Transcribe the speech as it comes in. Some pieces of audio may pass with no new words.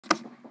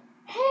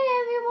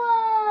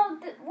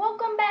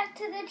welcome back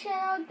to the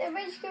channel. The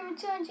Rich Giver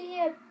 200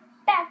 here,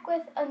 back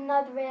with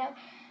another video.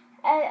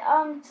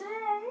 And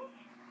today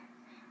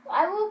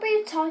I will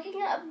be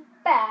talking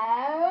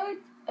about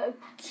a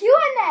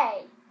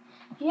Q&A.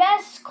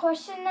 Yes,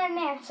 question and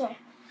answer.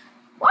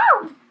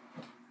 Wow.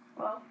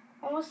 Well,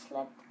 almost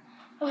slipped.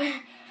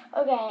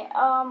 Okay.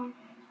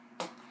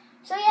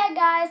 So yeah,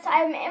 guys,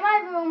 I'm in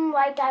my room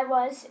like I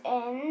was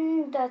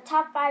in the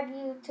top 5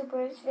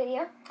 YouTubers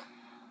video.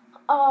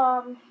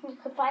 You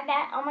can find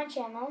that on my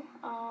channel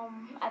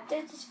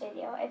after this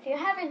video if you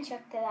haven't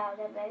checked it out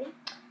already.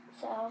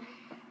 So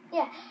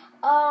yeah,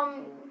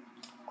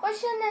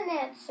 question and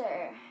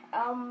answer.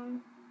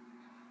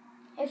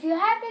 If you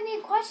have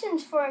any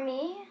questions for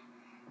me,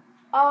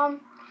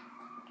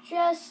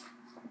 just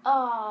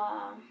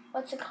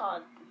what's it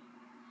called?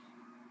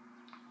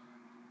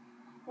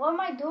 What am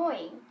I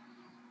doing?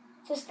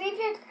 Just leave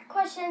your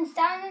questions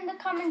down in the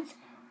comments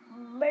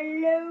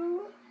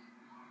below.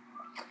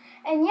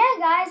 And yeah,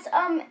 guys,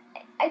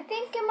 I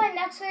think in my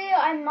next video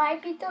I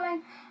might be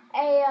doing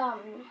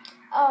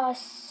a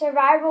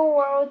survival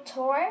world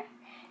tour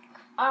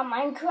on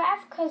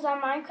Minecraft, because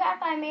on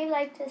Minecraft I made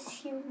like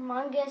this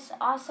humongous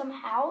awesome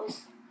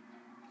house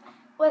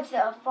with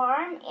a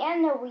farm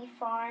and a wheat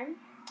farm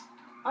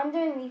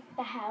underneath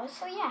the house.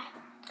 So yeah,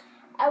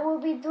 I will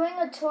be doing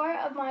a tour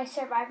of my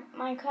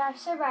Minecraft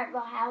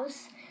survival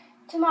house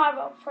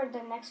tomorrow for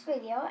the next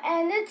video,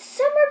 and it's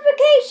summer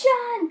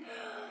vacation.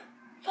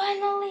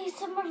 Finally,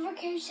 summer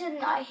vacation.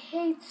 I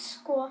hate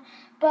school,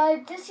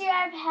 but this year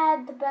I've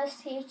had the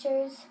best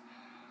teachers.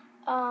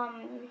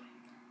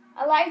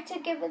 I like to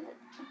give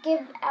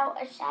out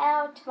a shout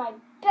out to my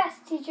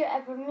best teacher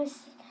ever,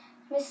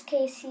 Miss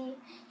Casey.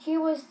 She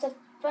was the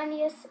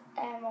funniest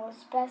and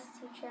most best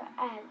teacher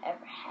I have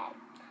ever had,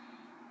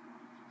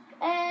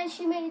 and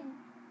she made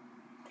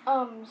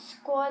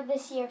school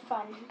this year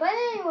fun. But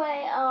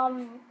anyway,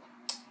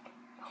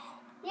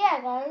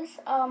 yeah, guys,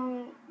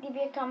 leave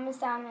your comments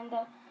down in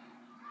the,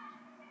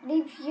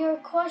 leave your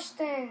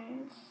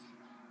questions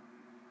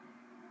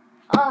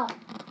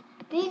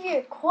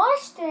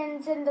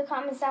in the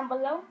comments down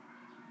below.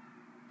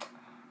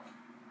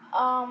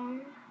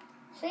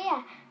 So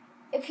yeah,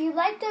 if you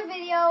liked the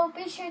video,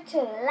 be sure to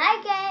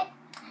like it.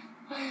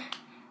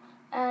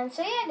 And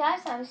so yeah,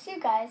 guys, I'll see you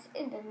guys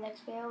in the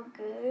next video.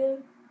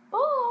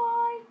 Goodbye.